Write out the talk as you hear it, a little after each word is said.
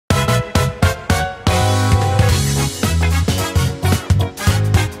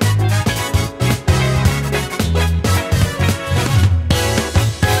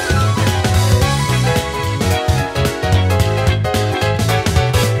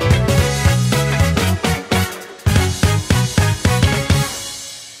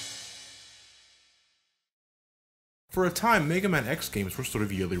For a time, Mega Man X games were sort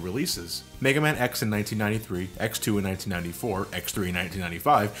of yearly releases. Mega Man X in 1993, X2 in 1994, X3 in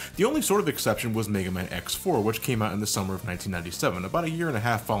 1995, the only sort of exception was Mega Man X4, which came out in the summer of 1997, about a year and a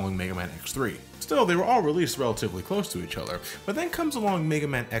half following Mega Man X3. Still, they were all released relatively close to each other, but then comes along Mega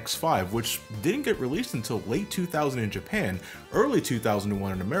Man X5, which didn't get released until late 2000 in Japan, early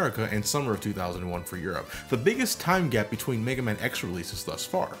 2001 in America, and summer of 2001 for Europe. The biggest time gap between Mega Man X releases thus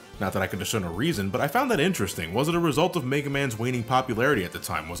far. Not that I could discern a reason, but I found that interesting. Was it a result of Mega Man's waning popularity at the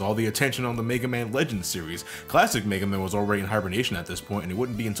time? Was all the attention on the Mega Man Legends series? Classic Mega Man was already in hibernation at this point, and it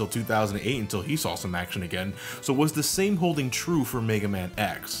wouldn't be until 2008 until he saw some action again, so was the same holding true for Mega Man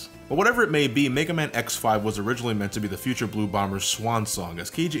X? But whatever it may be, Mega Man X5 was originally meant to be the future Blue Bomber's swan song,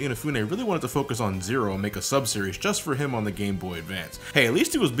 as Keiji Inafune really wanted to focus on Zero and make a sub-series just for him on the Game Boy Advance. Hey, at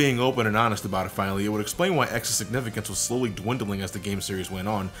least he was being open and honest about it finally. It would explain why X's significance was slowly dwindling as the game series went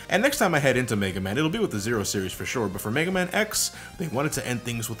on. And next time I head into Mega Man, it'll be with the Zero series for sure, but for Mega Man X, they wanted to end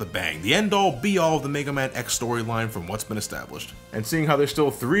things with a bang. The end-all, be-all of the Mega Man X storyline from what's been established. And seeing how there's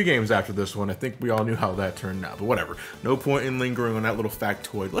still 3 games after this one, I think we all knew how that turned out, but whatever. No point in lingering on that little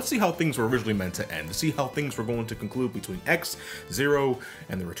factoid. Let's see how things were originally meant to end, to see how things were going to conclude between X, Zero,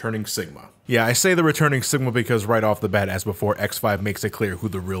 and the returning Sigma. Yeah, I say the returning Sigma because right off the bat, as before, X5 makes it clear who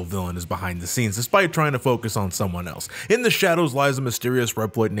the real villain is behind the scenes, despite trying to focus on someone else. In the shadows lies a mysterious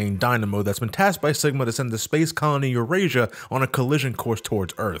Reploid named Dynamo that's been tasked by Sigma to send the space colony Eurasia on a collision course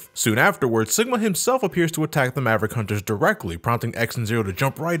towards Earth. Soon afterwards, Sigma himself appears to attack the Maverick Hunters directly, prompting X and Zero to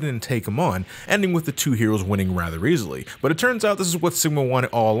jump right in and take him on, ending with the two heroes winning rather easily. But it turns out this is what Sigma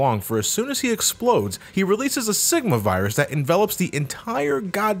wanted all along, for as soon as he explodes, he releases a Sigma virus that envelops the entire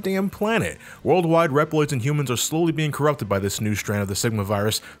goddamn planet. Worldwide, Reploids and humans are slowly being corrupted by this new strand of the Sigma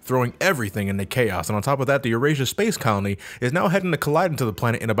virus, throwing everything into chaos, and on top of that, the Eurasia space colony is now heading to collide into the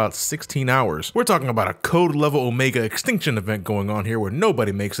planet in about 16 hours. We're talking about a code-level Omega extinction event going on here where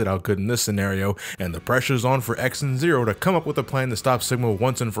nobody makes it out good in this scenario, and the pressure's on for X and Zero to come up with a plan to stop Sigma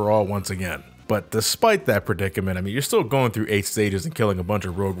once and for all once again. But despite that predicament, I mean, you're still going through 8 stages and killing a bunch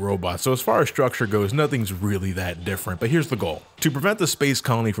of rogue robots, so as far as structure goes, nothing's really that different, but here's the goal. To prevent the space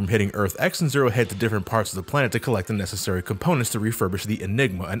colony from hitting Earth, X and Zero head to different parts of the planet to collect the necessary components to refurbish the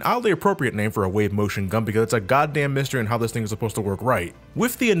Enigma, an oddly appropriate name for a wave motion gun because it's a goddamn mystery on how this thing is supposed to work right.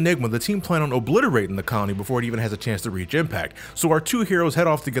 With the Enigma, the team plan on obliterating the colony before it even has a chance to reach impact, so our 2 heroes head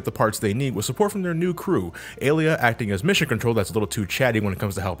off to get the parts they need with support from their new crew, Alia acting as mission control that's a little too chatty when it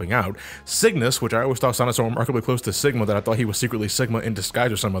comes to helping out, Cygnus, which I always thought sounded so remarkably close to Sigma that I thought he was secretly Sigma in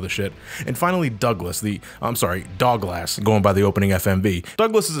disguise or some other shit, and finally Douglas, Doglass, going by the opening FMV.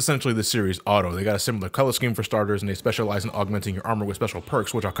 Douglas is essentially the series Auto. They got a similar color scheme for starters, and they specialize in augmenting your armor with special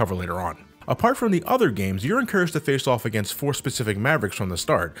perks, which I'll cover later on. Apart from the other games, you're encouraged to face off against 4 specific Mavericks from the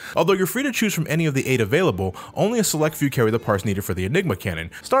start. Although you're free to choose from any of the 8 available, only a select few carry the parts needed for the Enigma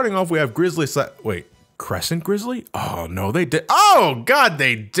cannon. Starting off, we have Crescent Grizzly? Oh no, they did. Oh god,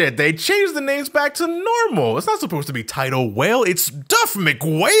 they did. They changed the names back to normal. It's not supposed to be Tidal Whale, it's Duff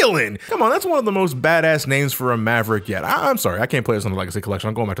McWhalin. Come on, that's one of the most badass names for a Maverick yet. I'm sorry, I can't play this on the Legacy Collection.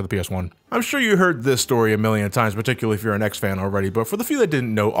 I'm going back to the PS1. I'm sure you heard this story a million times, particularly if you're an X fan already, but for the few that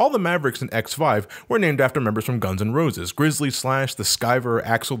didn't know, all the Mavericks in X5 were named after members from Guns N' Roses. Grizzly Slash, the Skyver,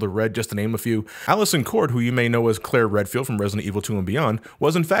 Axel the Red, just to name a few. Allison Cord, who you may know as Claire Redfield from Resident Evil 2 and Beyond,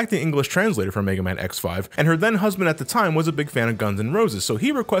 was in fact the English translator for Mega Man X5, and her then husband at the time was a big fan of Guns N' Roses, so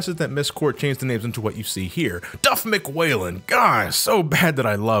he requested that Miss Court change the names into what you see here. Duff McWhalin. Gosh, so bad that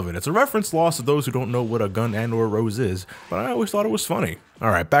I love it. It's a reference lost to those who don't know what a gun and or a rose is, but I always thought it was funny.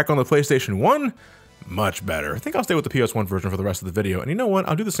 Alright, back on the PlayStation 1. Much better. I think I'll stay with the PS1 version for the rest of the video, and you know what?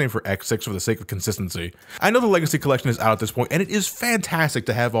 I'll do the same for X6 for the sake of consistency. I know the Legacy Collection is out at this point, and it is fantastic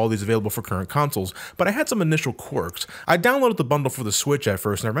to have all these available for current consoles, but I had some initial quirks. I downloaded the bundle for the Switch at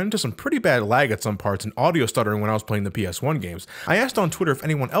first, and I ran into some pretty bad lag at some parts and audio stuttering when I was playing the PS1 games. I asked on Twitter if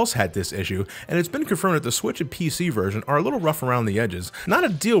anyone else had this issue, and it's been confirmed that the Switch and PC version are a little rough around the edges. Not a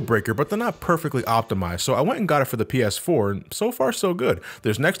deal breaker, but they're not perfectly optimized, so I went and got it for the PS4, and so far so good.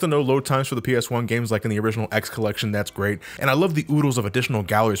 There's next to no load times for the PS1 games like in the original X collection, that's great, and I love the oodles of additional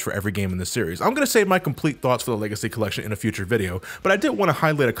galleries for every game in the series. I'm going to save my complete thoughts for the Legacy Collection in a future video, but I did want to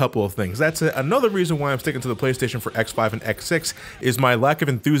highlight a couple of things. That's it. Another reason why I'm sticking to the PlayStation for X5 and X6 is my lack of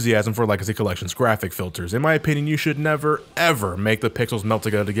enthusiasm for Legacy Collection's graphic filters. In my opinion, you should never, ever make the pixels melt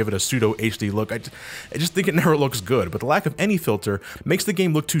together to give it a pseudo HD look. I just think it never looks good, but the lack of any filter makes the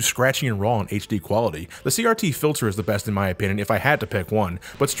game look too scratchy and raw in HD quality. The CRT filter is the best in my opinion if I had to pick one,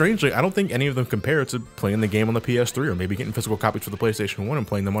 but strangely, I don't think any of them compare compare it to playing the game on the PS3 or maybe getting physical copies for the PlayStation 1 and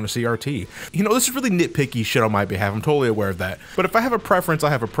playing them on a CRT. You know, this is really nitpicky shit on my behalf, I'm totally aware of that. But if I have a preference, I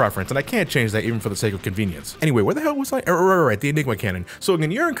have a preference, and I can't change that even for the sake of convenience. Anyway, where the hell was I? Right, the Enigma cannon. So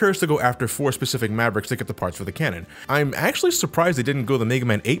again, you're encouraged to go after 4 specific Mavericks to get the parts for the cannon. I'm actually surprised they didn't go the Mega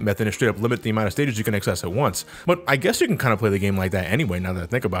Man 8 method and straight up limit the amount of stages you can access at once. But I guess you can kind of play the game like that anyway, now that I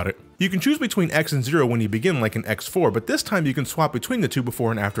think about it. You can choose between X and 0 when you begin like in X4, but this time you can swap between the two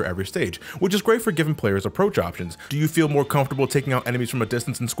before and after every stage, which is great for giving players approach options. Do you feel more comfortable taking out enemies from a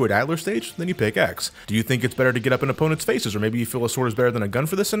distance in Squid Adler stage? Then you pick X. Do you think it's better to get up in opponents' faces, or maybe you feel a sword is better than a gun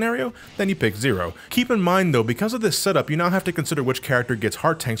for this scenario? Then you pick 0. Keep in mind though, because of this setup, you now have to consider which character gets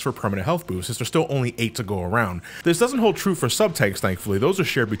heart tanks for permanent health boosts, since there's still only 8 to go around. This doesn't hold true for sub-tanks, thankfully. Those are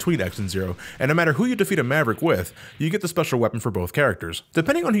shared between X and 0, and no matter who you defeat a Maverick with, you get the special weapon for both characters.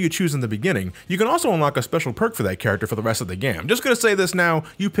 Depending on who you choose in the beginning, you can also unlock a special perk for that character for the rest of the game. I'm just gonna say this now,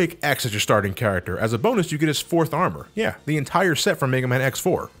 you pick X as your starting character. As a bonus, you get his 4th armor. Yeah, the entire set from Mega Man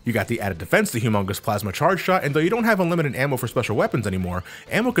X4. You got the added defense, the humongous plasma charge shot, and though you don't have unlimited ammo for special weapons anymore,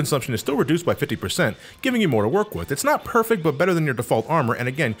 ammo consumption is still reduced by 50%, giving you more to work with. It's not perfect, but better than your default armor, and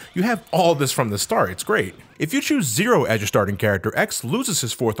again, you have all this from the start. It's great. If you choose 0 as your starting character, X loses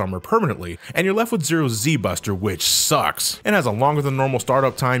his 4th armor permanently, and you're left with 0's Z-Buster, which sucks. It has a longer than normal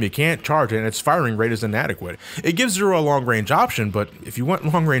startup time, you can't charge it, and its firing rate is inadequate. It gives 0 a long range option, but if you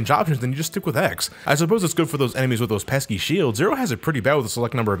want long range options, then you just stick with X. I suppose it's good for those enemies with those pesky shields. 0 has it pretty bad with a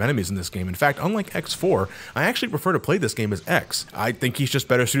select number of enemies in this game. In fact, unlike X4, I actually prefer to play this game as X. I think he's just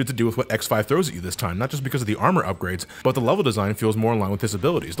better suited to deal with what X5 throws at you this time, not just because of the armor upgrades, but the level design feels more in line with his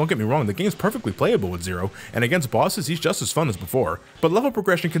abilities. Don't get me wrong, the game's perfectly playable with 0, and against bosses, he's just as fun as before. But level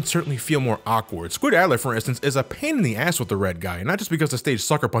progression can certainly feel more awkward. Squid Adler, for instance, is a pain in the ass with the red guy, not just because the stage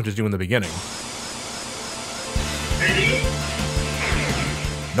sucker punches you in the beginning.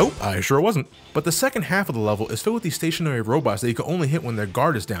 Nope, I sure wasn't. But the second half of the level is filled with these stationary robots that you can only hit when their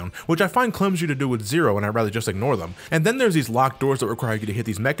guard is down, which I find clumsy to do with 0, and I'd rather just ignore them. And then there's these locked doors that require you to hit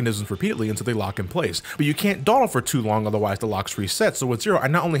these mechanisms repeatedly until they lock in place. But you can't dawdle for too long, otherwise the locks reset, so with 0 I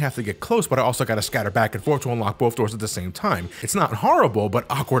not only have to get close, but I also gotta scatter back and forth to unlock both doors at the same time. It's not horrible, but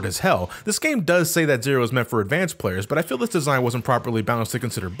awkward as hell. This game does say that 0 is meant for advanced players, but I feel this design wasn't properly balanced to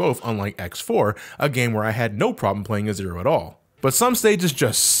consider both, unlike X4, a game where I had no problem playing as 0 at all. But some stages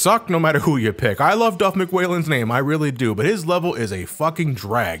just suck no matter who you pick. I love Duff McWhalen's name, I really do, but his level is a fucking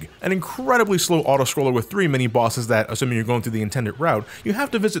drag. An incredibly slow auto-scroller with 3 mini-bosses that, assuming you're going through the intended route, you have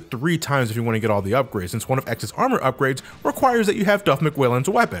to visit 3 times if you want to get all the upgrades, since one of X's armor upgrades requires that you have Duff McWhalen's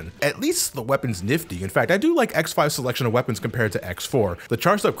weapon. At least the weapon's nifty. In fact, I do like X5's selection of weapons compared to X4. The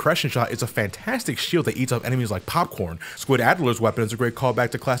charged up Crescent Shot is a fantastic shield that eats up enemies like popcorn. Squid Adler's weapon is a great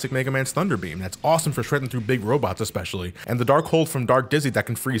callback to classic Mega Man's Thunder Beam. That's awesome for shredding through big robots especially. And the Dark Hold from Dark Dizzy that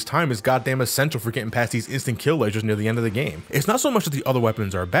can freeze time is goddamn essential for getting past these instant kill lasers near the end of the game. It's not so much that the other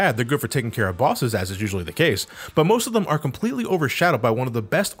weapons are bad, they're good for taking care of bosses as is usually the case, but most of them are completely overshadowed by one of the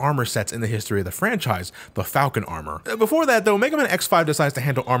best armor sets in the history of the franchise, the Falcon armor. Before that though, Mega Man X5 decides to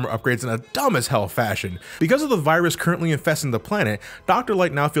handle armor upgrades in a dumb as hell fashion. Because of the virus currently infesting the planet, Dr.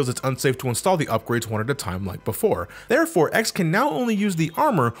 Light now feels it's unsafe to install the upgrades one at a time like before. Therefore, X can now only use the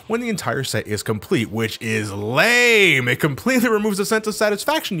armor when the entire set is complete, which is lame. It completely removes the sense of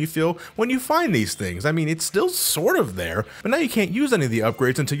satisfaction you feel when you find these things. I mean, it's still sort of there, but now you can't use any of the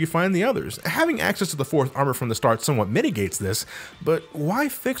upgrades until you find the others. Having access to the 4th armor from the start somewhat mitigates this, but why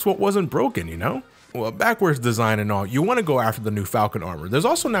fix what wasn't broken, you know? Well, backwards design and all, you want to go after the new Falcon armor. There's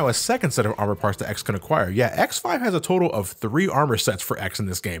also now a second set of armor parts that X can acquire. Yeah, X5 has a total of 3 armor sets for X in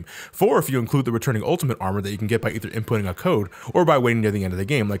this game. 4 if you include the returning ultimate armor that you can get by either inputting a code or by waiting near the end of the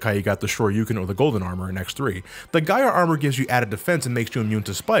game, like how you got the Shoryuken or the Golden armor in X3. The Gaia armor gives you added defense and makes you immune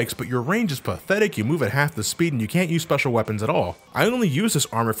to spikes, but your range is pathetic, you move at half the speed, and you can't use special weapons at all. I only use this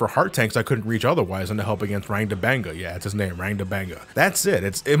armor for heart tanks I couldn't reach otherwise and to help against Rangdabanga. Yeah, it's his name, Rangdabanga. That's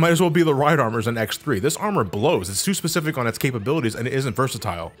it. It might as well be the ride armors in X3. This armor blows. It's too specific on its capabilities and it isn't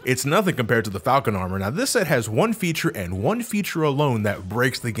versatile. It's nothing compared to the Falcon armor. Now this set has one feature and one feature alone that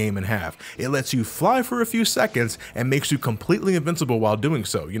breaks the game in half. It lets you fly for a few seconds and makes you completely invincible while doing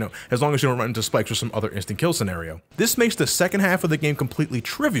so, you know, as long as you don't run into spikes or some other instant kill scenario. This makes the second half of the game completely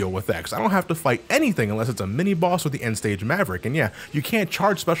trivial with X. I don't have to fight anything unless it's a mini boss with the end stage Maverick, and yeah, you can't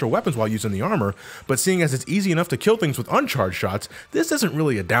charge special weapons while using the armor, but seeing as it's easy enough to kill things with uncharged shots, this isn't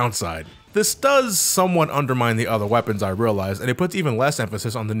really a downside. This does somewhat undermine the other weapons, I realize, and it puts even less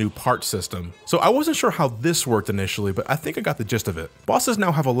emphasis on the new part system. So I wasn't sure how this worked initially, but I think I got the gist of it. Bosses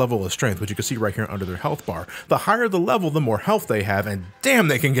now have a level of strength, which you can see right here under their health bar. The higher the level, the more health they have, and damn,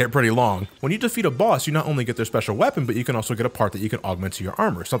 they can get pretty long. When you defeat a boss, you not only get their special weapon, but you can also get a part that you can augment to your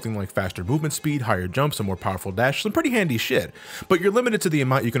armor, something like faster movement speed, higher jumps, a more powerful dash, some pretty handy shit. But you're limited to the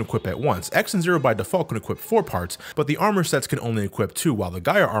amount you can equip at once. X and Zero by default can equip 4 parts, but the armor sets can only equip 2, while the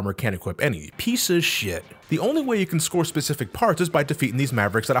Gaia armor can't equip any. Piece of shit. The only way you can score specific parts is by defeating these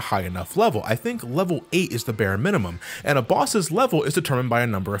Mavericks at a high enough level. I think level 8 is the bare minimum, and a boss's level is determined by a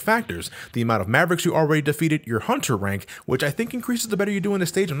number of factors. The amount of Mavericks you already defeated, your Hunter rank, which I think increases the better you do in the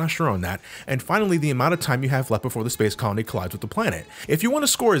stage, I'm not sure on that, and finally the amount of time you have left before the space colony collides with the planet. If you want to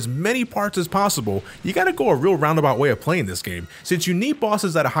score as many parts as possible, you gotta go a real roundabout way of playing this game. Since you need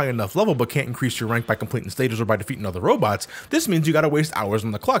bosses at a high enough level but can't increase your rank by completing stages or by defeating other robots, this means you gotta waste hours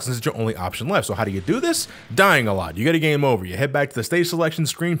on the clock since it's your only option left. So how do you do this? Dying a lot. You get a game over. You head back to the stage selection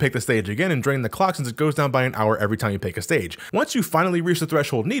screen, pick the stage again, and drain the clock since it goes down by an hour every time you pick a stage. Once you finally reach the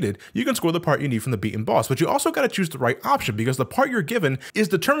threshold needed, you can score the part you need from the beaten boss, but you also gotta choose the right option because the part you're given is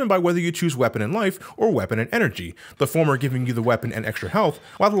determined by whether you choose weapon and life or weapon and energy. The former giving you the weapon and extra health,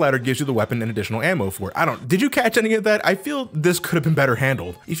 while the latter gives you the weapon and additional ammo for it. Did you catch any of that? I feel this could have been better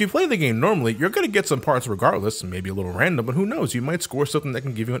handled. If you play the game normally, you're gonna get some parts regardless, maybe a little random, but who knows, you might score something that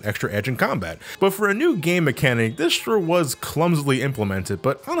can give you an extra edge in combat. But for a new game mechanic, this sure was clumsily implemented,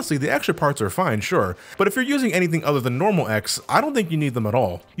 but honestly, the extra parts are fine, sure. But if you're using anything other than normal X, I don't think you need them at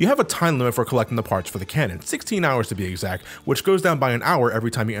all. You have a time limit for collecting the parts for the cannon, 16 hours to be exact, which goes down by an hour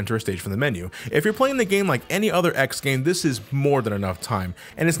every time you enter a stage from the menu. If you're playing the game like any other X game, this is more than enough time.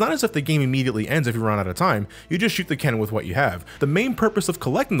 And it's not as if the game immediately ends if you run out of time, you just shoot the cannon with what you have. The main purpose of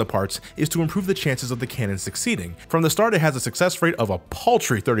collecting the parts is to improve the chances of the cannon succeeding. From the start, it has a success rate of a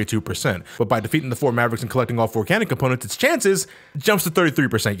paltry 32%, but by defeating the 4 Mavericks and collecting all 4 cannon components, its chances jumps to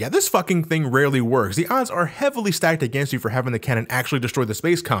 33%. Yeah, this fucking thing rarely works. The odds are heavily stacked against you for having the cannon actually destroy the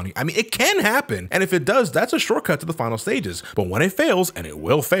space colony. I mean, it can happen, and if it does, that's a shortcut to the final stages. But when it fails, and it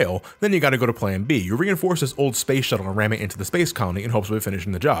will fail, then you gotta go to plan B. You reinforce this old space shuttle and ram it into the space colony in hopes of it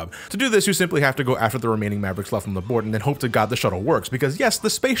finishing the job. To do this, you simply have to go after the remaining Mavericks left on the board and then hope to God the shuttle works, because yes, the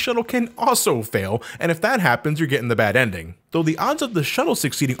space shuttle can also fail, and if that happens, you're getting the bad ending. Though the odds of the shuttle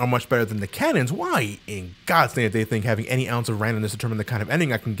succeeding are much better than the cannons, why in God's name did they think having any ounce of randomness determine the kind of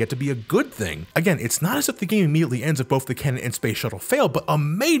ending I can get to be a good thing? Again, it's not as if the game immediately ends if both the cannon and space shuttle fail, but a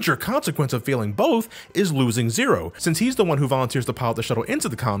major consequence of failing both is losing Zero, since he's the one who volunteers to pilot the shuttle into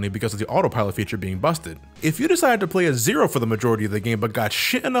the colony because of the autopilot feature being busted. If you decided to play as Zero for the majority of the game but got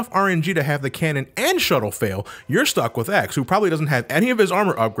shit enough RNG to have the cannon and shuttle fail, you're stuck with X, who probably doesn't have any of his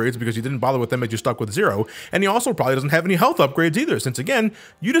armor upgrades because you didn't bother with them as you stuck with Zero, and he also probably doesn't have any health upgrades either, since again,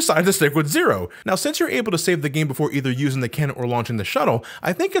 you decided to stick with Zero. Now, since you're able to save the game before either using the cannon or launching the shuttle,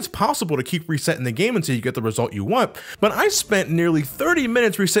 I think it's possible to keep resetting the game until you get the result you want, but I spent nearly 30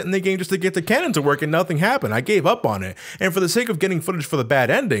 minutes resetting the game just to get the cannon to work and nothing happened. I gave up on it, and for the sake of getting footage for the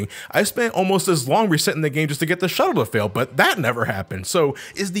bad ending, I spent almost as long resetting the game just to get the shuttle to fail, but that never happened. So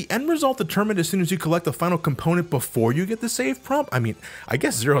is the end result determined as soon as you collect the final component before you get the save prompt? I mean, I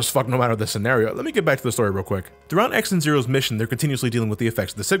guess Zero's fucked no matter the scenario. Let me get back to the story real quick. Throughout X and Zero's mission, they're continuously dealing with the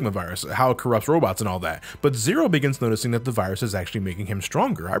effects of the Sigma virus, how it corrupts robots and all that, but Zero begins noticing that the virus is actually making him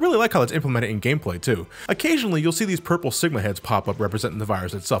stronger. I really like how it's implemented in gameplay too. Occasionally, you'll see these purple Sigma heads pop up representing the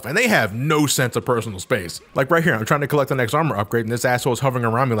virus itself, and they have no sense of personal space. Like right here, I'm trying to collect the next armor upgrade, and this asshole is hovering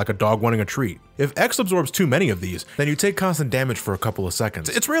around me like a dog wanting a treat. If X absorbs too many of these, then you take constant damage for a couple of seconds.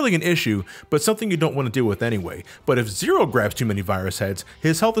 It's rarely an issue, but something you don't want to deal with anyway. But if Zero grabs too many virus heads,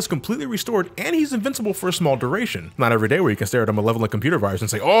 his health is completely restored, and he's invincible for a small duration. Not every day where you can stare at a malevolent computer virus and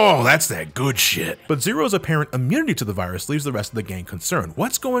say, oh, that's that good shit. But Zero's apparent immunity to the virus leaves the rest of the gang concerned.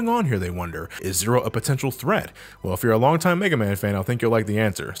 What's going on here, they wonder? Is Zero a potential threat? Well, if you're a longtime Mega Man fan, I think you'll like the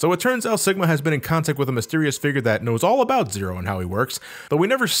answer. So it turns out Sigma has been in contact with a mysterious figure that knows all about Zero and how he works. Though we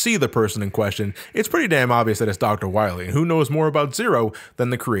never see the person in question, it's pretty damn obvious that it's Dr. Wily, and who knows more about Zero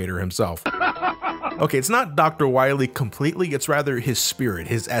than the creator himself. Okay, it's not Dr. Wily completely, it's rather his spirit,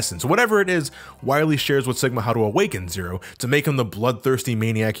 his essence. Whatever it is, Wily shares with Sigma how to awaken Zero, to make him the bloodthirsty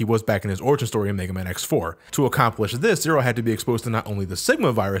maniac he was back in his origin story in Mega Man X4. To accomplish this, Zero had to be exposed to not only the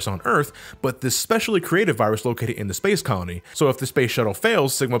Sigma virus on Earth, but this specially created virus located in the space colony. So if the space shuttle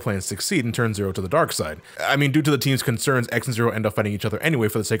fails, Sigma plans to succeed and turn Zero to the dark side. I mean, due to the team's concerns, X and Zero end up fighting each other anyway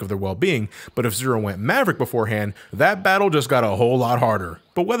for the sake of their well-being, but if Zero went Maverick beforehand, that battle just got a whole lot harder.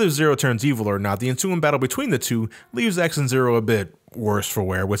 But whether Zero turns evil or not, the ensuing battle between the two leaves X and Zero a bit worse for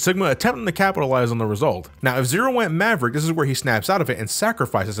wear, with Sigma attempting to capitalize on the result. Now, if Zero went Maverick, this is where he snaps out of it and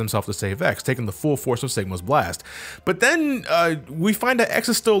sacrifices himself to save X, taking the full force of Sigma's blast. But then we find that X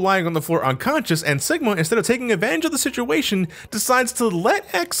is still lying on the floor unconscious, and Sigma, instead of taking advantage of the situation, decides to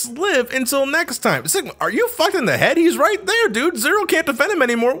let X live until next time. Sigma, are you fucked in the head? He's right there, dude. Zero can't defend him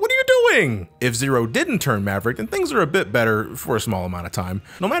anymore. What are you doing? If Zero didn't turn Maverick, then things are a bit better for a small amount of time.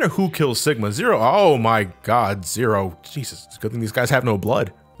 No matter who kills Sigma, Zero, oh my god, Zero, Jesus, it's a good thing these guys have no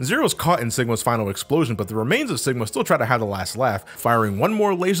blood. Zero's caught in Sigma's final explosion, but the remains of Sigma still try to have the last laugh, firing one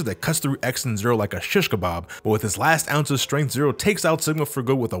more laser that cuts through X and Zero like a shish kebab. But with his last ounce of strength, Zero takes out Sigma for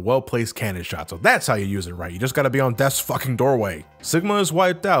good with a well-placed cannon shot. So that's how you use it right. You just gotta be on death's fucking doorway. Sigma is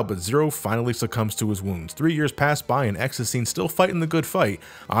wiped out, but Zero finally succumbs to his wounds. 3 years pass by and X is seen still fighting the good fight,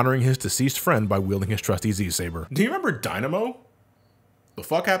 honoring his deceased friend by wielding his trusty Z-Saber. Do you remember Dynamo? The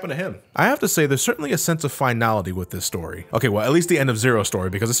fuck happened to him? I have to say, there's certainly a sense of finality with this story. Okay, well, at least the end of Zero's story,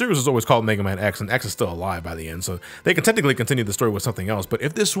 because the series was always called Mega Man X, and X is still alive by the end, so they can technically continue the story with something else. But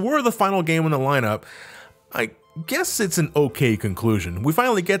if this were the final game in the lineup, I guess it's an okay conclusion. We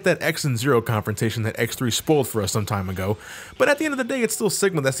finally get that X and Zero confrontation that X3 spoiled for us some time ago, but at the end of the day, it's still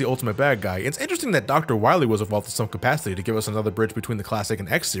Sigma that's the ultimate bad guy. It's interesting that Dr. Wily was involved in some capacity to give us another bridge between the classic and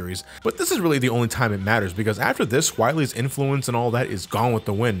X series, but this is really the only time it matters, because after this, Wily's influence and all that is gone with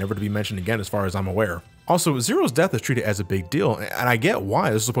the wind, never to be mentioned again as far as I'm aware. Also, Zero's death is treated as a big deal, and I get why,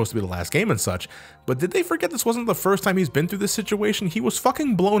 this is supposed to be the last game and such, but did they forget this wasn't the first time he's been through this situation? He was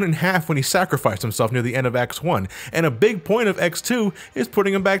fucking blown in half when he sacrificed himself near the end of X1, and a big point of X2 is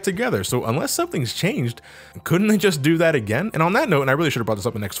putting him back together, so unless something's changed, couldn't they just do that again? And on that note, and I really should have brought this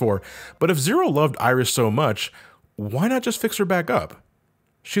up in X4, but if Zero loved Iris so much, why not just fix her back up?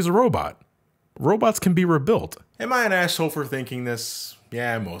 She's a robot. Robots can be rebuilt. Am I an asshole for thinking this?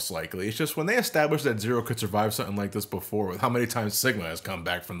 Yeah, most likely. It's just when they established that Zero could survive something like this before, with how many times Sigma has come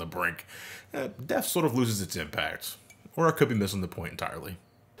back from the brink, death sort of loses its impact. Or I could be missing the point entirely.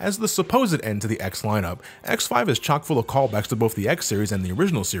 As the supposed end to the X lineup, X5 is chock full of callbacks to both the X series and the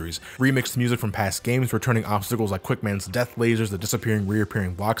original series, remixed music from past games, returning obstacles like Quickman's death lasers, the disappearing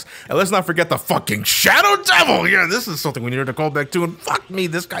reappearing blocks, and let's not forget the fucking Shadow Devil! Yeah, this is something we needed to call back to, and fuck me,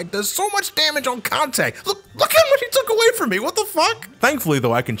 this guy does so much damage on contact! Look how much he took away from me, what the fuck? Thankfully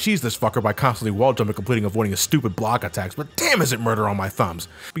though, I can cheese this fucker by constantly wall jumping, completing avoiding his stupid block attacks, but damn is it murder on my thumbs.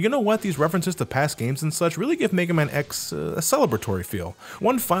 But you know what, these references to past games and such really give Mega Man X a celebratory feel.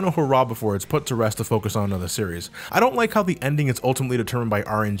 One final hurrah before it's put to rest to focus on another series. I don't like how the ending is ultimately determined by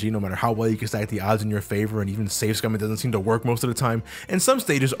RNG, no matter how well you can stack the odds in your favor, and even save scumming doesn't seem to work most of the time, and some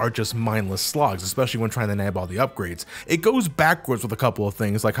stages are just mindless slogs, especially when trying to nab all the upgrades. It goes backwards with a couple of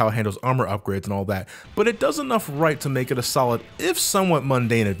things, like how it handles armor upgrades and all that, but it does enough right to make it a solid, if somewhat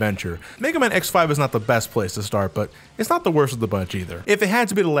mundane adventure. Mega Man X5 is not the best place to start, but it's not the worst of the bunch either. If it had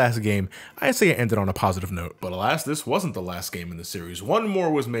to be the last game, I'd say it ended on a positive note. But alas, this wasn't the last game in the series. One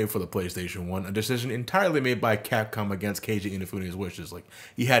more was made for the PlayStation 1, a decision entirely made by Capcom against Keiji Inafune's wishes. Like,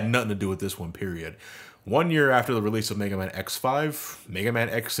 he had nothing to do with this one, period. 1 year after the release of Mega Man X5, Mega Man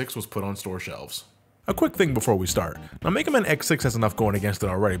X6 was put on store shelves. A quick thing before we start. Now, Mega Man X6 has enough going against it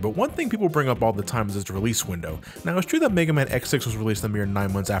already, but one thing people bring up all the time is its release window. Now, it's true that Mega Man X6 was released a mere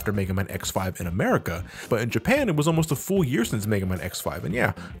 9 months after Mega Man X5 in America, but in Japan, it was almost a full year since Mega Man X5, and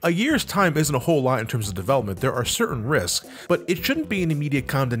yeah, a year's time isn't a whole lot in terms of development. There are certain risks, but it shouldn't be an immediate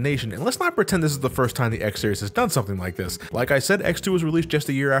condemnation, and let's not pretend this is the first time the X series has done something like this. Like I said, X2 was released just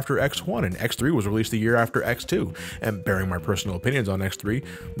a year after X1, and X3 was released a year after X2, and bearing my personal opinions on X3,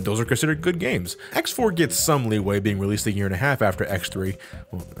 those are considered good games. X4 gets some leeway being released a year and a half after X3.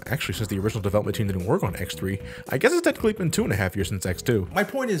 Well, actually, since the original development team didn't work on X3, I guess it's technically been 2.5 years since X2. My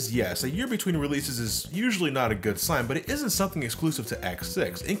point is, yes, a year between releases is usually not a good sign, but it isn't something exclusive to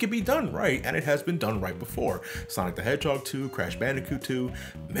X6. It can be done right, and it has been done right before. Sonic the Hedgehog 2, Crash Bandicoot 2,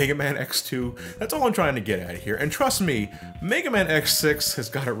 Mega Man X2, that's all I'm trying to get at here. And trust me, Mega Man X6 has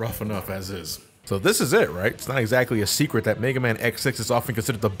got it rough enough as is. So this is it, right? It's not exactly a secret that Mega Man X6 is often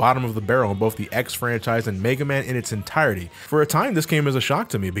considered the bottom of the barrel in both the X franchise and Mega Man in its entirety. For a time, this game was a shock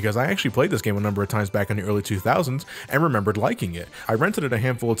to me because I actually played this game a number of times back in the early 2000s and remembered liking it. I rented it a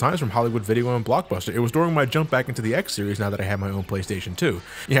handful of times from Hollywood Video and Blockbuster. It was during my jump back into the X series now that I had my own PlayStation 2.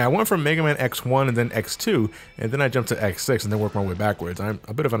 Yeah, I went from Mega Man X1 and then X2, and then I jumped to X6 and then worked my way backwards. I'm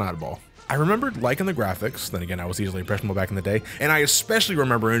a bit of an oddball. I remembered liking the graphics, then again I was easily impressionable back in the day, and I especially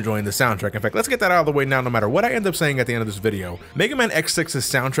remember enjoying the soundtrack. In fact, let's get that out of the way now no matter what I end up saying at the end of this video. Mega Man X6's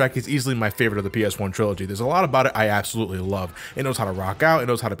soundtrack is easily my favorite of the PS1 trilogy. There's a lot about it I absolutely love. It knows how to rock out, it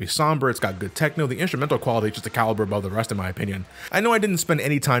knows how to be somber, it's got good techno, the instrumental quality is just a caliber above the rest in my opinion. I know I didn't spend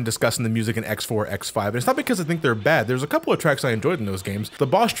any time discussing the music in X4 or X5, and it's not because I think they're bad. There's a couple of tracks I enjoyed in those games, the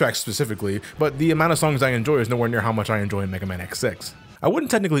boss tracks specifically, but the amount of songs I enjoy is nowhere near how much I enjoy in Mega Man X6. I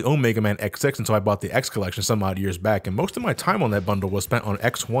wouldn't technically own Mega Man X6 until I bought the X collection some odd years back, and most of my time on that bundle was spent on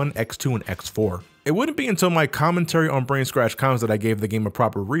X1, X2, and X4. It wouldn't be until my commentary on Brain Scratch Comics that I gave the game a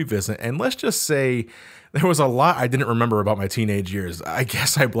proper revisit, and let's just say there was a lot I didn't remember about my teenage years. I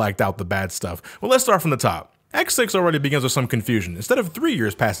guess I blacked out the bad stuff. Well, let's start from the top. X6 already begins with some confusion. Instead of 3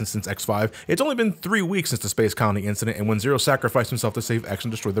 years passing since X5, it's only been 3 weeks since the Space Colony incident and when Zero sacrificed himself to save X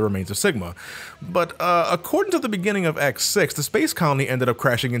and destroy the remains of Sigma. But according to the beginning of X6, the Space Colony ended up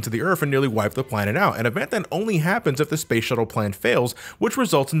crashing into the Earth and nearly wiped the planet out, an event that only happens if the space shuttle plan fails, which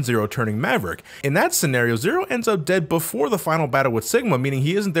results in Zero turning Maverick. In that scenario, Zero ends up dead before the final battle with Sigma, meaning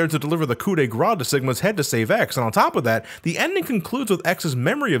he isn't there to deliver the coup de grace to Sigma's head to save X, and on top of that, the ending concludes with X's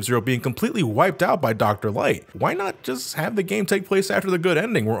memory of Zero being completely wiped out by Dr. Light. Why not just have the game take place after the good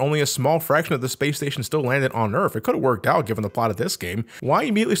ending, where only a small fraction of the space station still landed on Earth? It could have worked out given the plot of this game. Why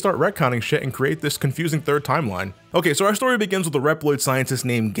immediately start retconning shit and create this confusing third timeline? Okay, so our story begins with a Reploid scientist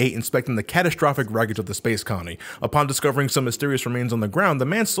named Gate inspecting the catastrophic wreckage of the space colony. Upon discovering some mysterious remains on the ground, the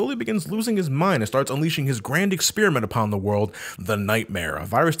man slowly begins losing his mind and starts unleashing his grand experiment upon the world, the Nightmare, a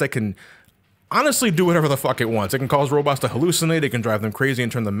virus that can honestly do whatever the fuck it wants. It can cause robots to hallucinate, it can drive them crazy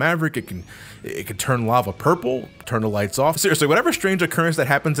and turn them Maverick, it can turn lava purple, turn the lights off. Seriously, whatever strange occurrence that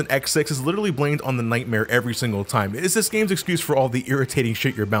happens in X6 is literally blamed on the Nightmare every single time. It's this game's excuse for all the irritating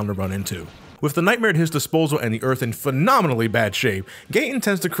shit you're bound to run into. With the Nightmare at his disposal and the Earth in phenomenally bad shape, Gate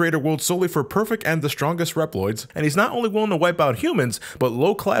intends to create a world solely for perfect and the strongest Reploids, and he's not only willing to wipe out humans, but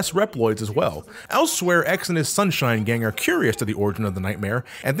low-class Reploids as well. Elsewhere, X and his Sunshine gang are curious to the origin of the Nightmare,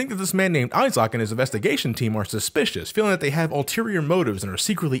 and think that this man named Isaac and his investigation team are suspicious, feeling that they have ulterior motives and are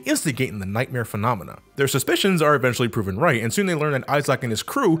secretly instigating the Nightmare phenomena. Their suspicions are eventually proven right, and soon they learn that Isaac and his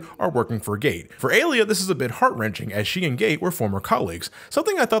crew are working for Gate. For Alia, this is a bit heart-wrenching, as she and Gate were former colleagues,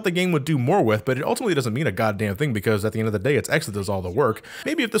 something I thought the game would do more with, but it ultimately doesn't mean a goddamn thing because at the end of the day, it's X that does all the work.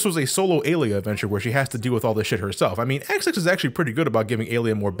 Maybe if this was a solo Alia adventure where she has to deal with all this shit herself. I mean, X6 is actually pretty good about giving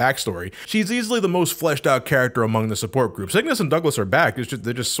Alia more backstory. She's easily the most fleshed out character among the support group. Cygnus and Douglas are back,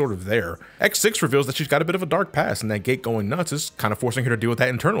 they're just sort of there. X6 reveals that she's got a bit of a dark past, and that Gate going nuts is kind of forcing her to deal with that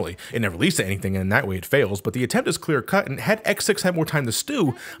internally. It never leads to anything, and in that way it fails, but the attempt is clear cut, and had X6 had more time to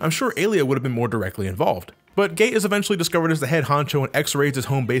stew, I'm sure Alia would have been more directly involved. But Gate is eventually discovered as the head honcho and X raids his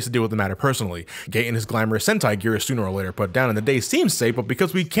home base to deal with the matter personally. Gate and his glamorous Sentai gear is sooner or later put down and the day seems safe, but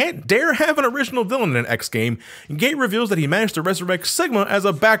because we can't dare have an original villain in an X game, Gate reveals that he managed to resurrect Sigma as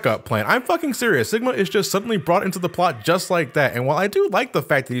a backup plan. I'm fucking serious, Sigma is just suddenly brought into the plot just like that, and while I do like the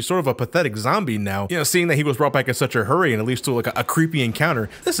fact that he's sort of a pathetic zombie now, you know, seeing that he was brought back in such a hurry and it leads to like a creepy encounter,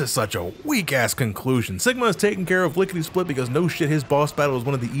 this is such a weak ass conclusion. Sigma is taken care of lickety split because no shit, his boss battle is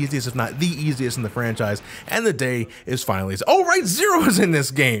one of the easiest if not the easiest in the franchise, and the day is finally, oh right, Zero is in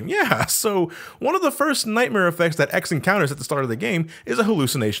this game. Yeah, so one of the first nightmare effects that X encounters at the start of the game is a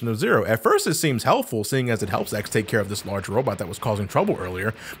hallucination of Zero. At first it seems helpful, seeing as it helps X take care of this large robot that was causing trouble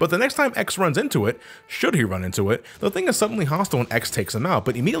earlier, but the next time X runs into it, should he run into it, the thing is suddenly hostile and X takes him out,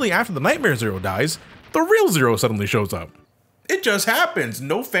 but immediately after the nightmare Zero dies, the real Zero suddenly shows up. It just happens.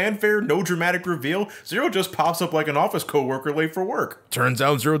 No fanfare, no dramatic reveal. Zero just pops up like an office coworker late for work. Turns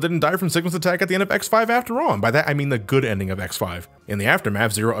out Zero didn't die from Sigma's attack at the end of X5 after all. And by that, I mean the good ending of X5. In the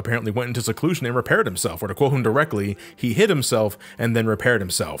aftermath, Zero apparently went into seclusion and repaired himself, or to quote him directly, he hid himself and then repaired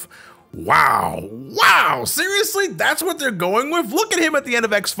himself. Wow, seriously? That's what they're going with? Look at him at the end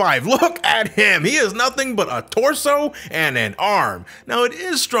of X5. Look at him. He is nothing but a torso and an arm. Now, it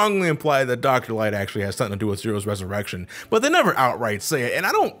is strongly implied that Dr. Light actually has something to do with Zero's resurrection, but they never outright say it, and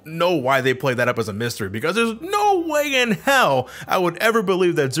I don't know why they play that up as a mystery, because there's no way in hell I would ever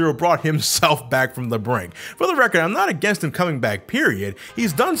believe that Zero brought himself back from the brink. For the record, I'm not against him coming back, period.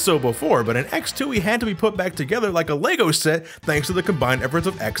 He's done so before, but in X2 he had to be put back together like a Lego set thanks to the combined efforts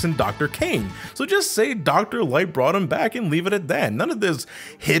of X and Dr. Kane. So just say Dr. Light brought him back and leave it at that. None of this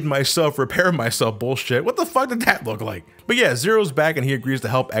hid myself, repair myself bullshit. What the fuck did that look like? But yeah, Zero's back and he agrees to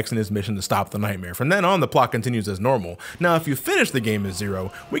help X in his mission to stop the nightmare. From then on, the plot continues as normal. Now, if you finish the game as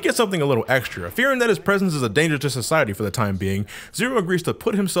Zero, we get something a little extra. Fearing that his presence is a danger to society for the time being, Zero agrees to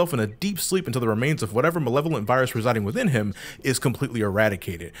put himself in a deep sleep until the remains of whatever malevolent virus residing within him is completely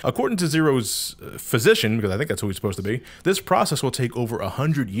eradicated. According to Zero's physician, because I think that's who he's supposed to be, this process will take over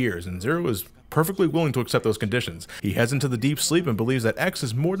 100 years, and Zero is perfectly willing to accept those conditions. He heads into the deep sleep and believes that X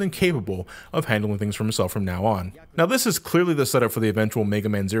is more than capable of handling things for himself from now on. Now this is clearly the setup for the eventual Mega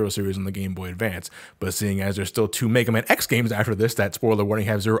Man Zero series on the Game Boy Advance, but seeing as there's still 2 Mega Man X games after this that, spoiler warning,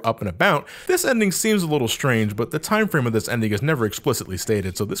 have Zero up and about, this ending seems a little strange, but the time frame of this ending is never explicitly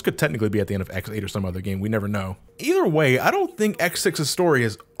stated, so this could technically be at the end of X8 or some other game, we never know. Either way, I don't think X6's story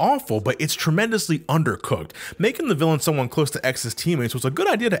is awful, but it's tremendously undercooked. Making the villain someone close to X's teammates was a good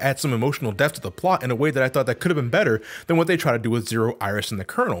idea to add some emotional depth to the plot in a way that I thought that could have been better than what they tried to do with Zero, Iris, and the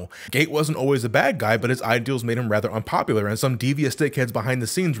Colonel. Gate wasn't always a bad guy, but his ideals made him rather unpopular, and some devious dickheads behind the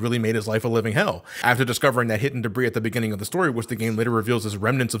scenes really made his life a living hell. After discovering that hidden debris at the beginning of the story, which the game later reveals as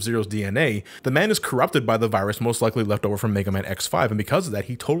remnants of Zero's DNA, the man is corrupted by the virus most likely left over from Mega Man X5, and because of that,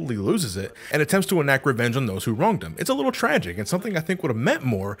 he totally loses it and attempts to enact revenge on those who wronged him. It's a little tragic, and something I think would have meant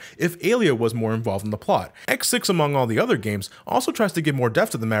more if Alia was more involved in the plot. X6, among all the other games, also tries to give more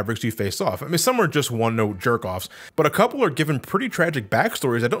depth to the Mavericks you face off. I mean, some are just one-note jerk-offs, but a couple are given pretty tragic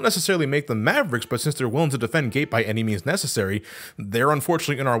backstories that don't necessarily make them Mavericks, but since they're willing to defend Gate by any means necessary, they're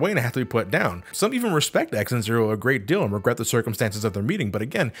unfortunately in our way and have to be put down. Some even respect X and Zero a great deal and regret the circumstances of their meeting, but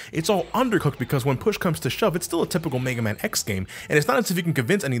again, it's all undercooked because when push comes to shove, it's still a typical Mega Man X game, and it's not as if you can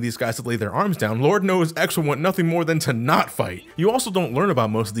convince any of these guys to lay their arms down. Lord knows X will want nothing more than to not fight. You also don't learn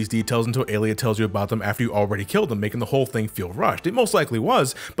about most of these details until Alia tells you about them after you already killed them, making the whole thing feel rushed. It most likely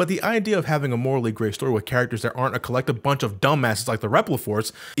was, but the idea of having a morally gray story with characters that aren't a collective bunch of dumbasses like the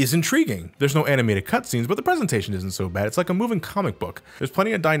Repliforce is intriguing. There's no animated cutscenes, but the presentation isn't so bad. It's like a moving comic book. There's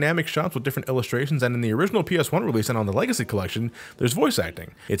plenty of dynamic shots with different illustrations, and in the original PS1 release and on the Legacy Collection, there's voice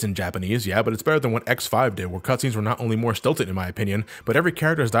acting. It's in Japanese, yeah, but it's better than what X5 did, where cutscenes were not only more stilted in my opinion, but every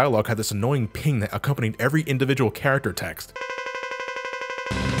character's dialogue had this annoying ping that accompanied every individual character text.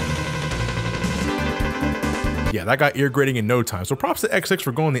 Yeah, that got ear-grating in no time, so props to X6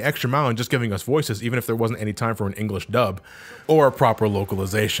 for going the extra mile and just giving us voices, even if there wasn't any time for an English dub or a proper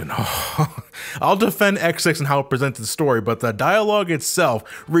localization. I'll defend X6 and how it presents the story, but the dialogue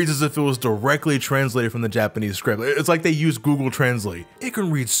itself reads as if it was directly translated from the Japanese script. It's like they used Google Translate. It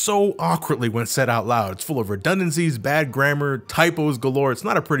can read so awkwardly when said out loud. It's full of redundancies, bad grammar, typos galore. It's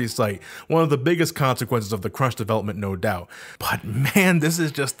not a pretty sight. One of the biggest consequences of the crunch development, no doubt. But man, this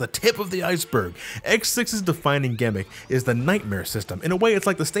is just the tip of the iceberg. X6's defining gimmick is the nightmare system. In a way, it's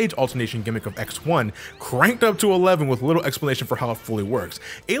like the stage alternation gimmick of X1, cranked up to 11 with little explanation for how it fully works.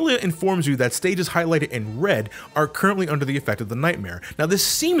 Alia informs you that stages highlighted in red are currently under the effect of the nightmare. Now this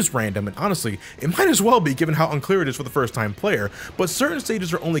seems random, and honestly, it might as well be given how unclear it is for the first time player, but certain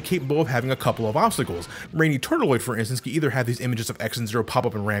stages are only capable of having a couple of obstacles. Rainy Turtleoid, for instance, can either have these images of X and Zero pop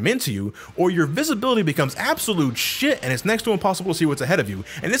up and ram into you, or your visibility becomes absolute shit and it's next to impossible to see what's ahead of you.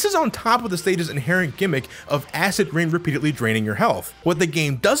 And this is on top of the stage's inherent gimmick of acid rain repeatedly draining your health. What the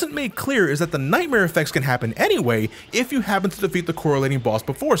game doesn't make clear is that the nightmare effects can happen anyway if you happen to defeat the correlating boss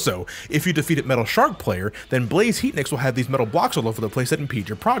before so. If you defeated Metal Shark player, then Blaze Heatniks will have these metal blocks all over the place that impede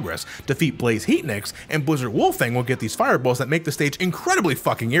your progress. Defeat Blaze Heatniks, and Blizzard Wolfang will get these fireballs that make the stage incredibly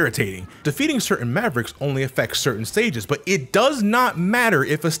fucking irritating. Defeating certain Mavericks only affects certain stages, but it does not matter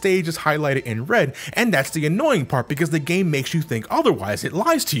if a stage is highlighted in red, and that's the annoying part because the game makes you think otherwise. It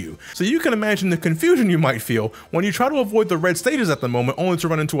lies to you. So you can imagine the confusion you might feel when you try to avoid the red stages at the moment only to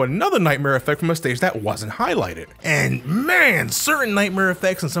run into another nightmare effect from a stage that wasn't highlighted. And man, certain nightmare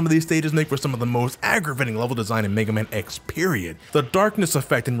effects in some of these stages make for some of the most aggravating level design in Mega Man X, period. The darkness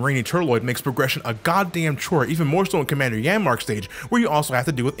effect in Rainy Turtleoid makes progression a goddamn chore, even more so in Commander Yanmark's stage, where you also have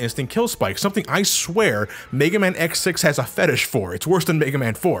to deal with instant kill spikes, something I swear Mega Man X6 has a fetish for. It's worse than Mega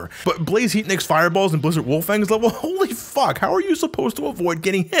Man 4. But Blaze Heatnik's fireballs and Blizzard Wolfang's level, holy fuck, how are you supposed to avoid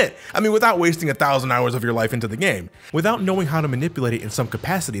getting hit? I mean, without wasting 1,000 hours of your life into the game. Without knowing how to manipulate it in some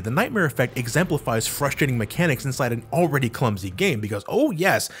capacity, the nightmare effect exemplifies frustrating mechanics inside an already clumsy game because, oh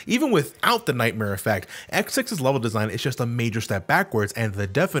yes, even without the nightmare effect, X6's level design is just a major step backwards and the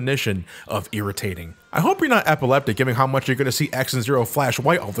definition of irritating. I hope you're not epileptic given how much you're going to see X and Zero flash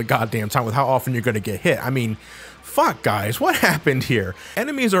white all the goddamn time with how often you're going to get hit. I mean, fuck guys, what happened here?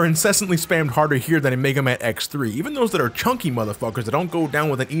 Enemies are incessantly spammed harder here than in Mega Man X3, even those that are chunky motherfuckers that don't go down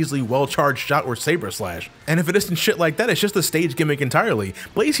with an easily well-charged shot or saber slash. And if it isn't shit like that, it's just a stage gimmick entirely.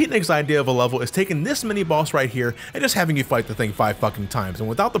 Blaze Heatnik's idea of a level is taking this mini boss right here and just having you fight the thing 5 fucking times, and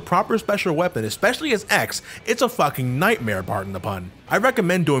without the proper special weapon, especially as X, it's a fucking nightmare, pardon the pun. I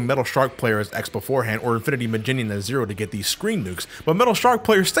recommend doing Metal Shark Player as X beforehand or Infinity-Majohnny as Zero to get these screen nukes, but Metal Shark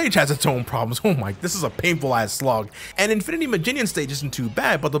Player stage has its own problems. Oh my, this is a painful ass slog. And Infinity-Majohnny stage isn't too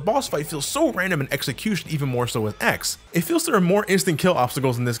bad, but the boss fight feels so random in execution, even more so with X. It feels there are more instant kill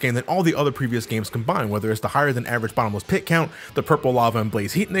obstacles in this game than all the other previous games combined, whether it's the higher than average bottomless pit count, the purple lava and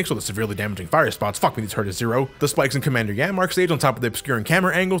blaze heat nicks, or the severely damaging fire spots. Fuck me, these hurt as Zero. The spikes in Commander Yanmark stage on top of the obscuring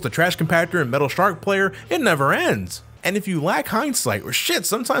camera angles, the trash compactor and Metal Shark Player, it never ends. And if you lack hindsight, or shit,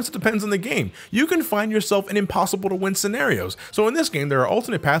 sometimes it depends on the game, you can find yourself in impossible to win scenarios. So in this game, there are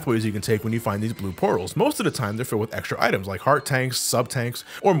alternate pathways you can take when you find these blue portals. Most of the time, they're filled with extra items like heart tanks, sub-tanks,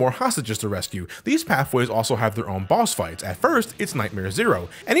 or more hostages to rescue. These pathways also have their own boss fights. At first, it's Nightmare Zero,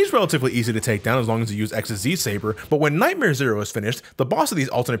 and he's relatively easy to take down as long as you use X's Z-Saber, but when Nightmare Zero is finished, the boss of these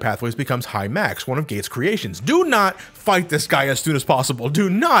alternate pathways becomes High Max, one of Gates' creations. Do not fight this guy as soon as possible.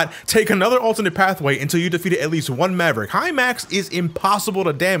 Do not take another alternate pathway until you defeated at least one Maverick. High Max is impossible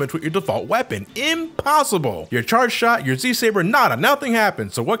to damage with your default weapon. Impossible. Your charge shot, your Z-Saber, nada, nothing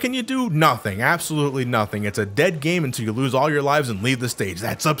happens. So what can you do? Nothing, absolutely nothing. It's a dead game until you lose all your lives and leave the stage.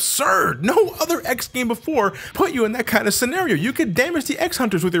 That's absurd. No other X game before put you in that kind of scenario. You could damage the X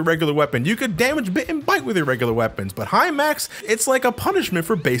Hunters with your regular weapon. You could damage Bit and Bite with your regular weapons, but High Max, it's like a punishment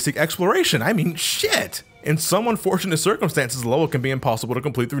for basic exploration. I mean, shit. In some unfortunate circumstances, the level can be impossible to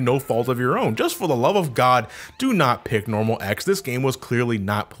complete through no fault of your own. Just for the love of God, do not pick Normal X. This game was clearly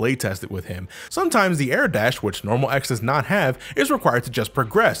not playtested with him. Sometimes the air dash, which Normal X does not have, is required to just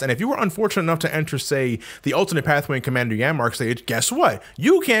progress. And if you were unfortunate enough to enter, say, the alternate pathway in Commander Yanmark stage, guess what?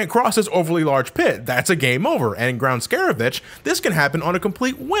 You can't cross this overly large pit. That's a game over. And in Ground Scaravich, this can happen on a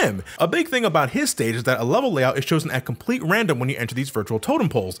complete whim. A big thing about his stage is that a level layout is chosen at complete random when you enter these virtual totem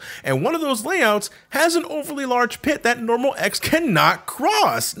poles. And one of those layouts has an overly large pit that Normal X cannot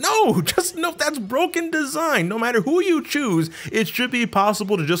cross. No, just no, that's broken design. No matter who you choose, it should be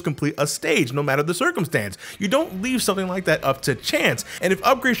possible to just complete a stage, no matter the circumstance. You don't leave something like that up to chance. And if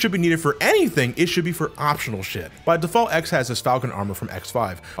upgrades should be needed for anything, it should be for optional shit. By default, X has his Falcon armor from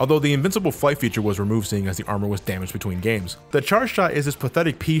X5, although the invincible flight feature was removed seeing as the armor was damaged between games. The charge shot is this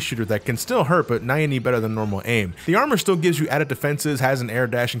pathetic pea shooter that can still hurt, but now you need better than normal aim. The armor still gives you added defenses, has an air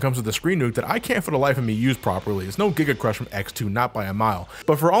dash, and comes with a screen nuke that I can't for the life of me use properly. It's no Giga Crush from X2, not by a mile.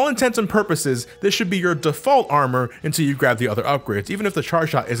 But for all intents and purposes, this should be your default armor until you grab the other upgrades, even if the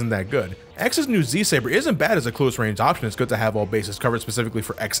charge shot isn't that good. X's new Z-Saber isn't bad as a close range option. It's good to have all bases covered specifically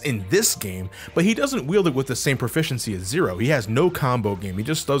for X in this game, but he doesn't wield it with the same proficiency as Zero. He has no combo game, he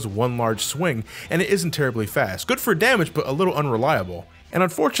just does one large swing, and it isn't terribly fast. Good for damage, but a little unreliable. And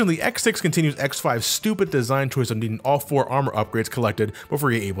unfortunately, X6 continues X5's stupid design choice of needing all 4 armor upgrades collected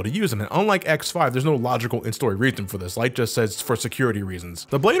before you're able to use them. And unlike X5, there's no logical in-story reason for this. Light just says for security reasons.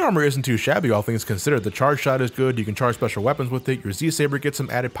 The blade armor isn't too shabby, all things considered. The charge shot is good, you can charge special weapons with it, your Z-Saber gets some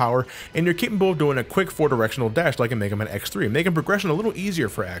added power, and you're capable of doing a quick 4-directional dash like in Mega Man X3, making progression a little easier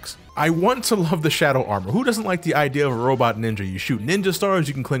for X. I want to love the shadow armor. Who doesn't like the idea of a robot ninja? You shoot ninja stars,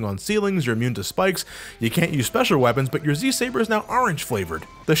 you can cling on ceilings, you're immune to spikes, you can't use special weapons, but your Z-Saber is now orange flavored.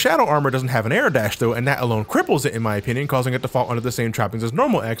 The shadow armor doesn't have an air dash though, and that alone cripples it in my opinion, causing it to fall under the same trappings as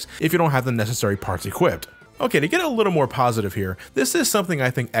normal X if you don't have the necessary parts equipped. Okay, to get a little more positive here, this is something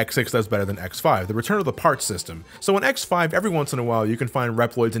I think X6 does better than X5, the return of the parts system. So in X5, every once in a while you can find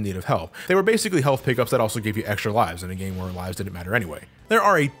Reploids in need of help. They were basically health pickups that also gave you extra lives in a game where lives didn't matter anyway. There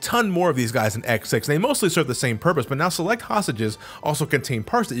are a ton more of these guys in X6, they mostly serve the same purpose, but now select hostages also contain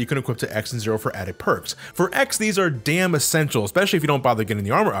parts that you can equip to X and Zero for added perks. For X, these are damn essential, especially if you don't bother getting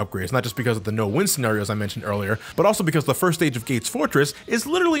the armor upgrades, not just because of the no-win scenarios I mentioned earlier, but also because the first stage of Gates Fortress is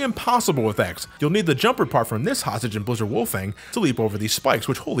literally impossible with X. You'll need the jumper part from this hostage in Blizzard Wolfang to leap over these spikes,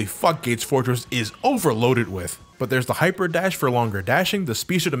 which holy fuck Gates Fortress is overloaded with. But there's the hyper dash for longer dashing, the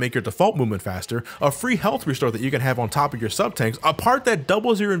speeder to make your default movement faster, a free health restore that you can have on top of your sub tanks, a part that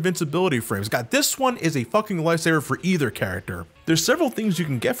doubles your invincibility frames. God, this one is a fucking lifesaver for either character. There's several things you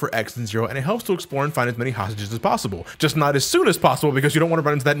can get for X and Zero, and it helps to explore and find as many hostages as possible. Just not as soon as possible because you don't want to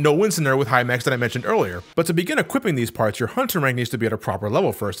run into that no-win scenario with High Max that I mentioned earlier. But to begin equipping these parts, your hunter rank needs to be at a proper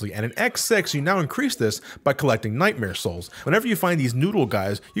level firstly, and in X6 you now increase this by collecting Nightmare Souls. Whenever you find these noodle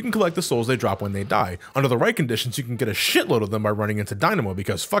guys, you can collect the souls they drop when they die. Under the right conditions, you can get a shitload of them by running into Dynamo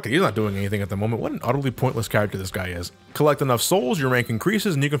because fuck it, he's not doing anything at the moment. What an utterly pointless character this guy is. Collect enough souls, your rank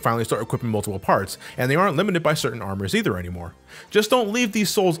increases, and you can finally start equipping multiple parts, and they aren't limited by certain armors either anymore. Just don't leave these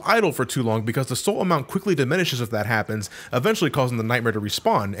souls idle for too long because the soul amount quickly diminishes if that happens, eventually causing the nightmare to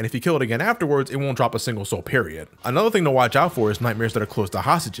respawn, and if you kill it again afterwards, it won't drop a single soul, period. Another thing to watch out for is nightmares that are close to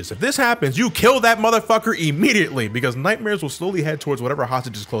hostages. If this happens, you kill that motherfucker immediately because nightmares will slowly head towards whatever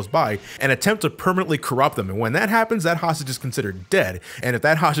hostage is close by and attempt to permanently corrupt them, and when that that happens, that hostage is considered dead. And if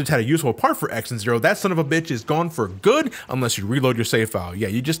that hostage had a useful part for X and Zero, that son of a bitch is gone for good unless you reload your save file. Yeah,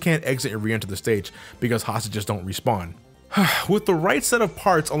 you just can't exit and re-enter the stage because hostages don't respawn. With the right set of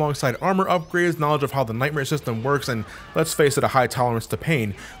parts alongside armor upgrades, knowledge of how the nightmare system works, and let's face it, a high tolerance to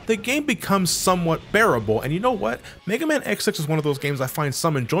pain, the game becomes somewhat bearable. And you know what? Mega Man X6 is one of those games I find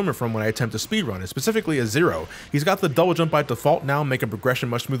some enjoyment from when I attempt to speedrun it, specifically as Zero. He's got the double jump by default now, making progression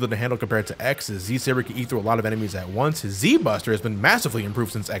much smoother to handle compared to X. His Z-Saber can eat through a lot of enemies at once. His Z-Buster has been massively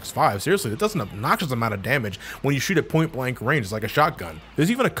improved since X5. Seriously, it does an obnoxious amount of damage when you shoot at point blank range. It's like a shotgun.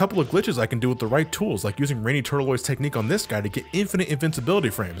 There's even a couple of glitches I can do with the right tools, like using Rainy Turtleoid's technique on this guy to get infinite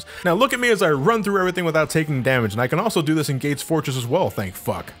invincibility frames. Now look at me as I run through everything without taking damage, and I can also do this in Gates Fortress as well, thank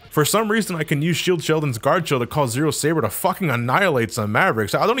fuck. For some reason I can use Shield Sheldon's guard shield to cause Zero Saber to fucking annihilate some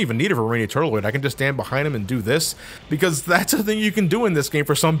Mavericks. I don't even need it for Rainy Turtleoid, I can just stand behind him and do this, because that's a thing you can do in this game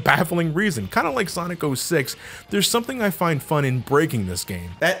for some baffling reason. Kinda like Sonic 06, there's something I find fun in breaking this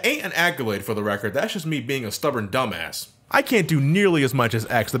game. That ain't an accolade for the record, that's just me being a stubborn dumbass. I can't do nearly as much as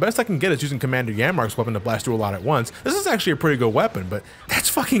X. The best I can get is using Commander Yammark's weapon to blast through a lot at once. This is actually a pretty good weapon, but that's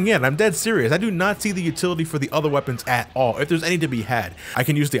fucking it. I'm dead serious. I do not see the utility for the other weapons at all, if there's any to be had. I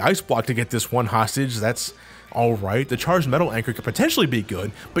can use the Ice Block to get this one hostage, that's alright. The Charged Metal Anchor could potentially be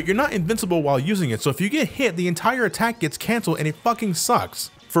good, but you're not invincible while using it, so if you get hit, the entire attack gets cancelled and it fucking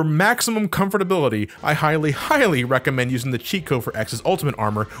sucks. For maximum comfortability, I highly recommend using the cheat code for X's Ultimate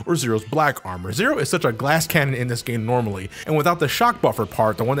Armor or Zero's Black Armor. Zero is such a glass cannon in this game normally, and without the shock buffer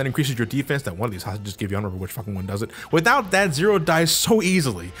part, the one that increases your defense that one of these hostages give you, I don't remember which fucking one does it, without that, Zero dies so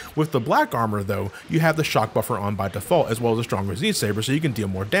easily. With the Black Armor though, you have the shock buffer on by default as well as a stronger Z-Saber so you can deal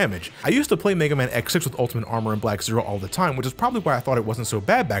more damage. I used to play Mega Man X6 with Ultimate Armor and Black Zero all the time, which is probably why I thought it wasn't so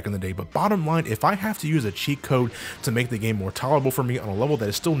bad back in the day, but bottom line, if I have to use a cheat code to make the game more tolerable for me on a level that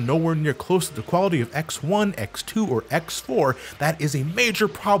is still nowhere near close to the quality of X1, X2, or X4, that is a major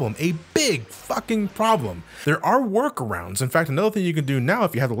problem, a big fucking problem. There are workarounds. In fact, another thing you can do now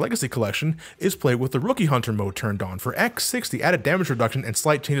if you have the Legacy Collection is play with the Rookie Hunter mode turned on. For X6, the added damage reduction and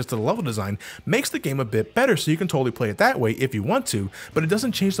slight changes to the level design makes the game a bit better, so you can totally play it that way if you want to, but it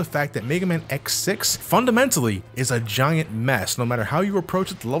doesn't change the fact that Mega Man X6 fundamentally is a giant mess. No matter how you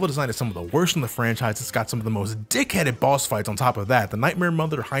approach it, the level design is some of the worst in the franchise. It's got some of the most dickheaded boss fights on top of that. The Nightmare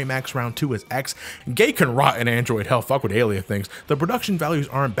Mother High Max Round 2 is X. Gay can rot in Android, hell, fuck with alien things. The production values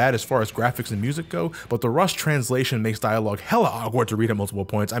aren't bad as far as graphics and music go, but the Rust translation makes dialogue hella awkward to read at multiple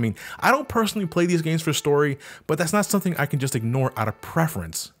points. I mean, I don't personally play these games for story, but that's not something I can just ignore out of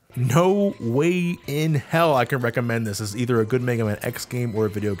preference. No way in hell I can recommend this as either a good Mega Man X game or a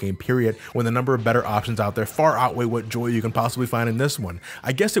video game period, when the number of better options out there far outweigh what joy you can possibly find in this one.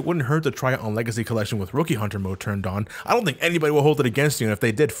 I guess it wouldn't hurt to try it on Legacy Collection with Rookie Hunter mode turned on. I don't think anybody will hold it against you, and if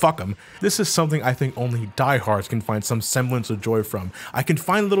they did, fuck them. This is something I think only diehards can find some semblance of joy from. I can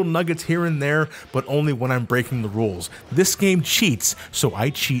find little nuggets here and there, but only when I'm breaking the rules. This game cheats, so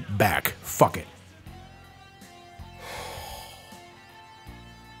I cheat back. Fuck it.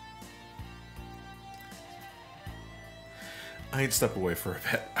 I need to step away for a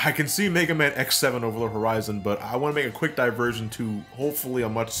bit. I can see Mega Man X7 over the horizon, but I want to make a quick diversion to hopefully a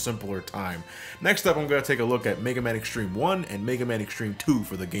much simpler time. Next up, I'm going to take a look at Mega Man Extreme 1 and Mega Man Extreme 2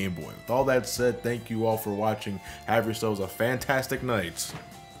 for the Game Boy. With all that said, thank you all for watching. Have yourselves a fantastic night.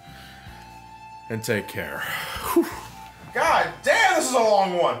 And take care. Whew. God damn, this is a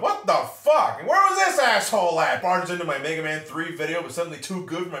long one. What the fuck? And where was this asshole at? Barges into my Mega Man 3 video, but suddenly too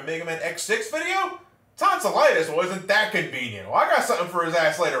good for my Mega Man X6 video? Tonsillitis wasn't that convenient. Well, I got something for his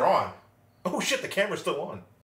ass later on. Oh shit, the camera's still on.